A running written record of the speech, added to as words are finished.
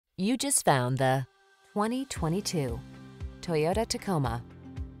You just found the 2022 Toyota Tacoma.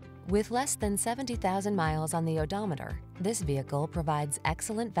 With less than 70,000 miles on the odometer, this vehicle provides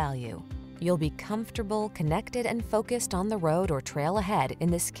excellent value. You'll be comfortable, connected, and focused on the road or trail ahead in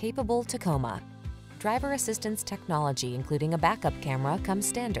this capable Tacoma. Driver assistance technology, including a backup camera, comes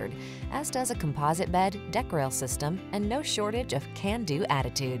standard, as does a composite bed, deck rail system, and no shortage of can-do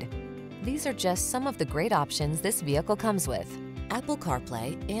attitude. These are just some of the great options this vehicle comes with: Apple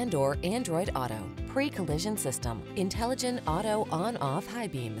CarPlay and/or Android Auto, pre-collision system, intelligent auto on-off high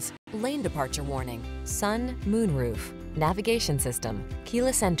beams, lane departure warning, sun, moonroof, navigation system,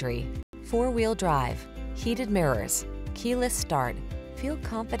 keyless entry, four-wheel drive, heated mirrors, keyless start. Feel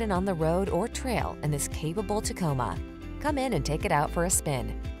confident on the road or trail in this capable Tacoma. Come in and take it out for a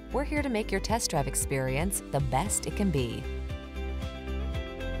spin. We're here to make your test drive experience the best it can be.